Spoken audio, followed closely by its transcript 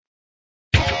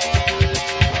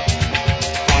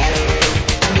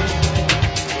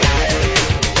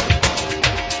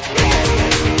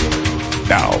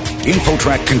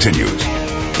InfoTrack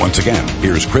continues. Once again,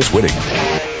 here's Chris Whitting.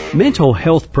 Mental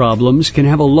health problems can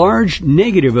have a large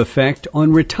negative effect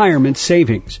on retirement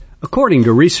savings, according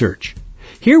to research.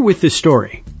 Here with the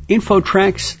story,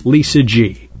 InfoTrack's Lisa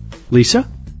G. Lisa?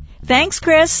 Thanks,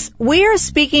 Chris. We are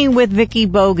speaking with Vicki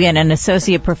Bogan, an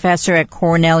associate professor at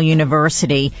Cornell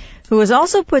University, who has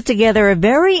also put together a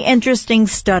very interesting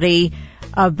study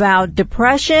about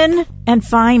depression and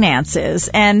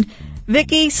finances. And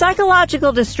Vicki,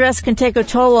 psychological distress can take a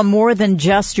toll on more than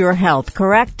just your health,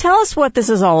 correct? Tell us what this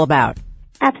is all about.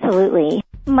 Absolutely.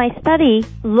 My study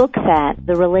looks at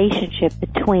the relationship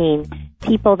between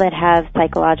people that have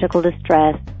psychological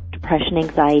distress, depression,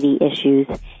 anxiety issues,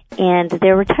 and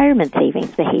their retirement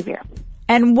savings behavior.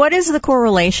 And what is the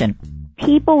correlation?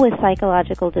 People with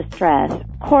psychological distress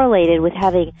correlated with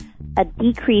having a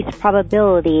decreased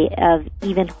probability of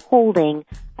even holding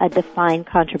a defined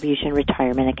contribution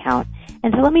retirement account.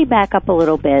 And so let me back up a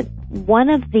little bit. One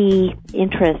of the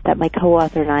interests that my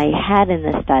co-author and I had in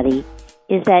this study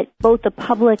is that both the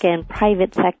public and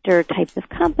private sector types of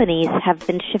companies have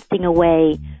been shifting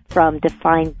away from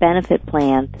defined benefit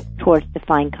plans towards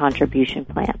defined contribution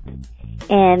plans.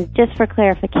 And just for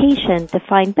clarification,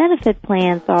 defined benefit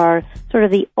plans are sort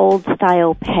of the old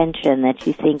style pension that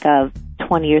you think of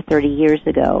 20 or 30 years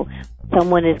ago.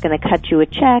 Someone is going to cut you a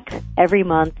check every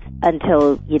month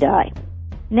until you die.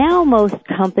 Now most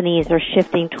companies are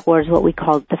shifting towards what we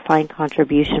call defined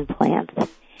contribution plans.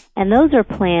 And those are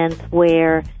plans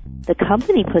where the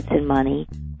company puts in money,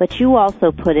 but you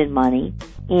also put in money.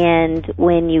 And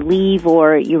when you leave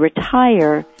or you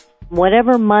retire,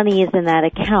 whatever money is in that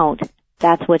account,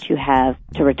 that's what you have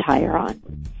to retire on.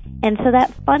 And so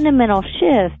that fundamental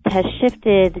shift has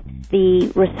shifted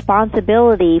the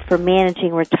responsibility for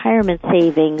managing retirement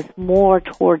savings more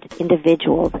towards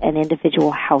individuals and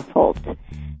individual households.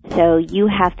 So you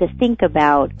have to think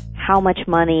about how much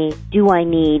money do I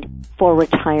need for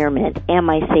retirement? Am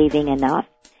I saving enough?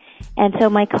 And so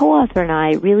my co-author and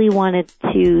I really wanted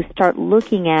to start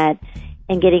looking at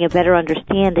and getting a better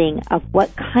understanding of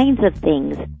what kinds of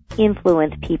things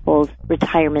influence people's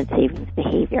retirement savings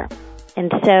behavior.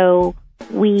 And so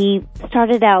we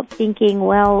started out thinking,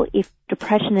 well, if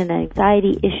depression and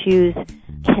anxiety issues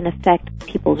can affect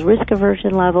people's risk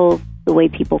aversion levels, the way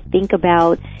people think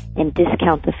about and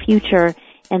discount the future.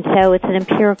 And so it's an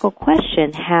empirical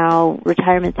question how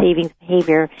retirement savings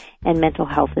behavior and mental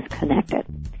health is connected.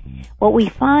 What we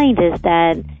find is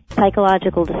that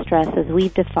psychological distress, as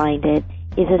we've defined it,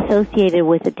 is associated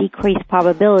with a decreased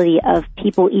probability of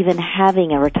people even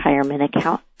having a retirement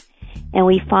account. And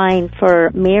we find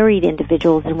for married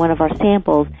individuals in one of our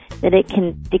samples that it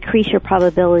can decrease your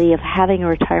probability of having a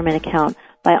retirement account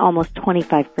by almost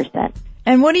 25%.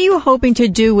 And what are you hoping to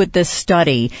do with this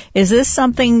study? Is this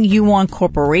something you want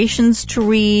corporations to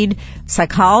read,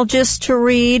 psychologists to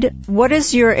read? What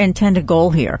is your intended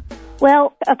goal here?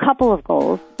 Well, a couple of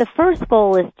goals. The first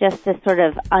goal is just to sort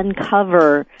of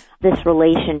uncover this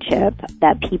relationship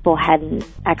that people hadn't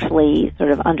actually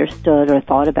sort of understood or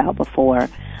thought about before.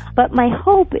 But my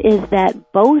hope is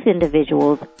that both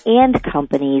individuals and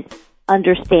companies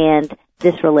understand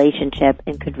this relationship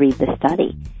and could read the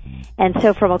study. And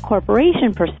so from a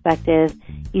corporation perspective,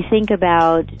 you think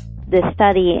about the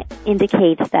study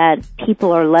indicates that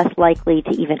people are less likely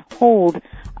to even hold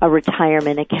a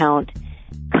retirement account.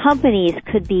 Companies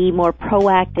could be more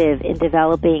proactive in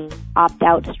developing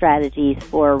opt-out strategies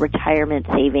for retirement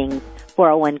savings,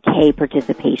 401k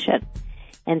participation.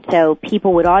 And so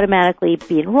people would automatically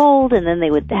be enrolled and then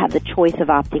they would have the choice of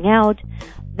opting out.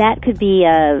 That could be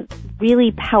a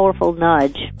really powerful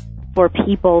nudge for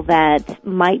people that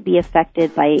might be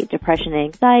affected by depression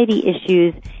and anxiety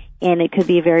issues, and it could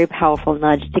be a very powerful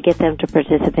nudge to get them to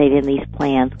participate in these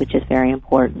plans, which is very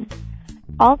important.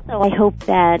 Also, I hope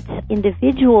that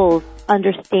individuals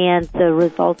understand the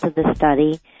results of the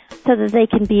study so that they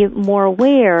can be more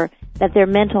aware that their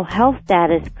mental health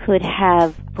status could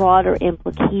have broader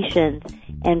implications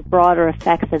and broader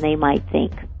effects than they might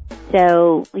think.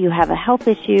 So you have a health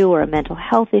issue or a mental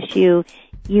health issue,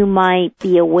 you might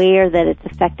be aware that it's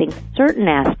affecting certain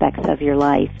aspects of your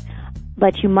life,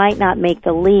 but you might not make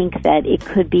the link that it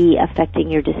could be affecting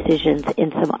your decisions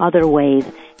in some other ways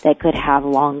that could have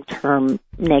long-term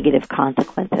negative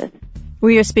consequences.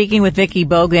 We are speaking with Vicki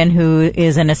Bogan, who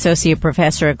is an associate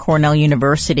professor at Cornell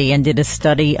University and did a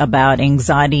study about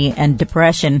anxiety and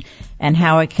depression. and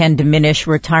how it can diminish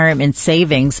retirement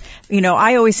savings. You know,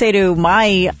 I always say to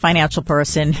my financial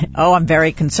person, I'm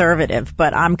very conservative,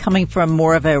 but I'm coming from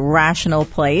more of a rational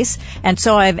place. And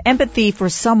so I have empathy for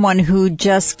someone who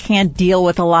just can't deal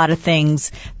with a lot of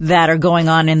things that are going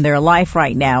on in their life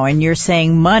right now. And you're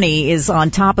saying money is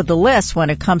on top of the list when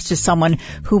it comes to someone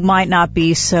who might not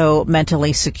be so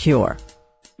mentally secure.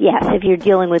 Yes, if you're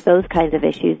dealing with those kinds of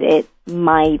issues, it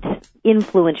might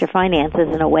influence your finances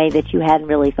in a way that you hadn't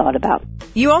really thought about.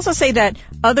 You also say that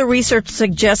other research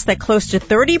suggests that close to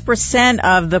 30%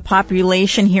 of the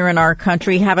population here in our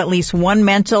country have at least one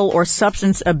mental or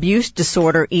substance abuse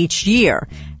disorder each year.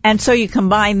 And so you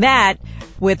combine that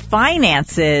with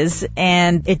finances,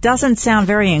 and it doesn't sound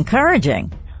very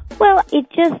encouraging. Well, it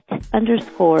just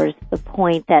underscores the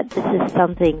point that this is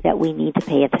something that we need to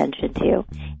pay attention to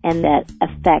and that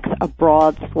affects a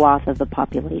broad swath of the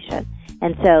population.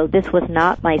 And so this was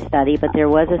not my study, but there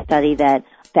was a study that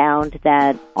found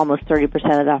that almost 30%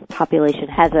 of the population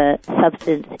has a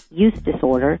substance use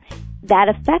disorder. That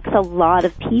affects a lot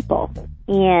of people.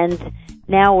 And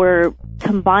now we're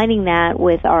combining that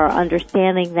with our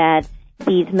understanding that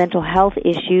these mental health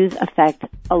issues affect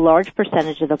a large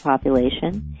percentage of the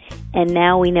population. And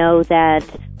now we know that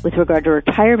with regard to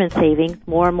retirement savings,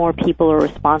 more and more people are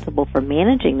responsible for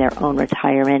managing their own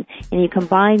retirement. And you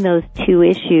combine those two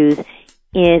issues,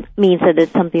 it means that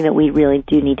it's something that we really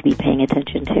do need to be paying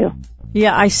attention to.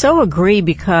 Yeah, I so agree,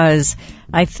 because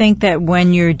I think that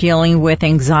when you're dealing with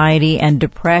anxiety and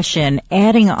depression,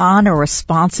 adding on a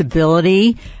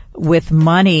responsibility with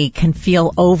money can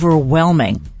feel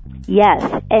overwhelming. Yes,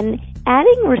 and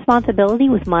adding responsibility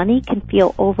with money can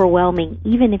feel overwhelming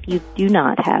even if you do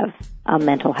not have a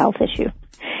mental health issue.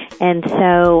 And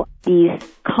so these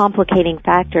complicating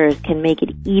factors can make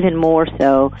it even more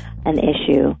so an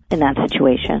issue in that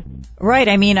situation. Right.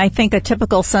 I mean, I think a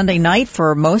typical Sunday night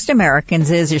for most Americans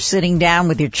is you're sitting down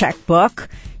with your checkbook,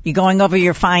 you're going over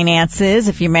your finances.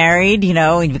 If you're married,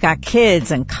 you've got kids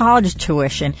and college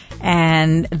tuition,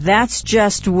 and that's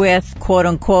just with, quote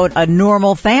unquote, a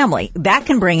normal family. That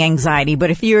can bring anxiety.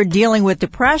 But if you're dealing with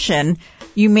depression,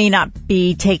 you may not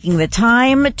be taking the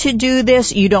time to do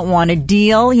this. You don't want to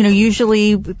deal.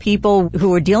 Usually people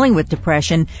who are dealing with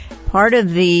depression, part of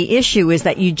the issue is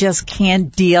that you just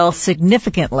can't deal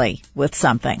significantly with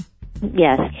something.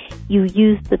 Yes, you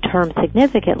use the term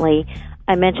significantly.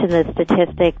 I mentioned the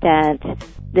statistic that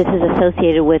this is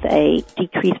associated with a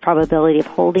decreased probability of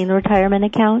holding the retirement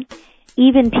account.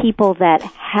 Even people that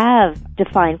have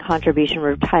defined contribution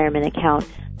retirement account,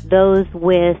 those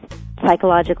with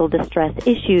psychological distress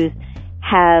issues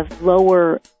have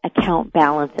lower account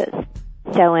balances.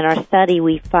 So in our study,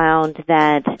 we found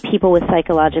that people with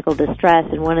psychological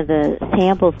distress, in one of the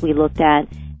samples we looked at,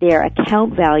 their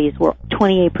account values were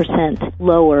 28%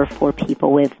 lower for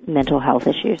people with mental health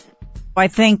issues. I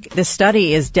think the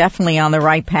study is definitely on the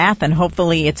right path, and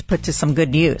hopefully it's put to some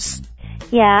good use.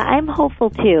 Yeah, I'm hopeful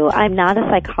too. I'm not a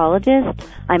psychologist.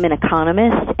 I'm an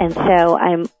economist, and so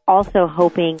I'm also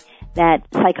hoping that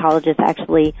psychologists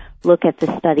actually look at this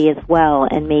study as well,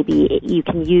 and maybe you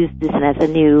can use this as a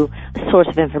new source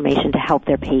of information to help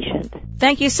their patients.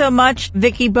 Thank you so much,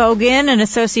 Vicki Bogan, an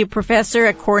associate professor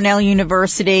at Cornell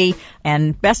University,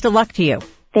 and best of luck to you.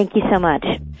 Thank you so much.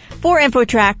 For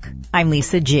InfoTrack, I'm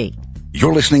Lisa G.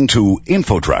 You're listening to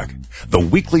InfoTrack, the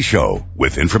weekly show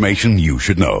with information you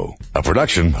should know. A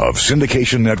production of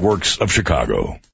Syndication Networks of Chicago.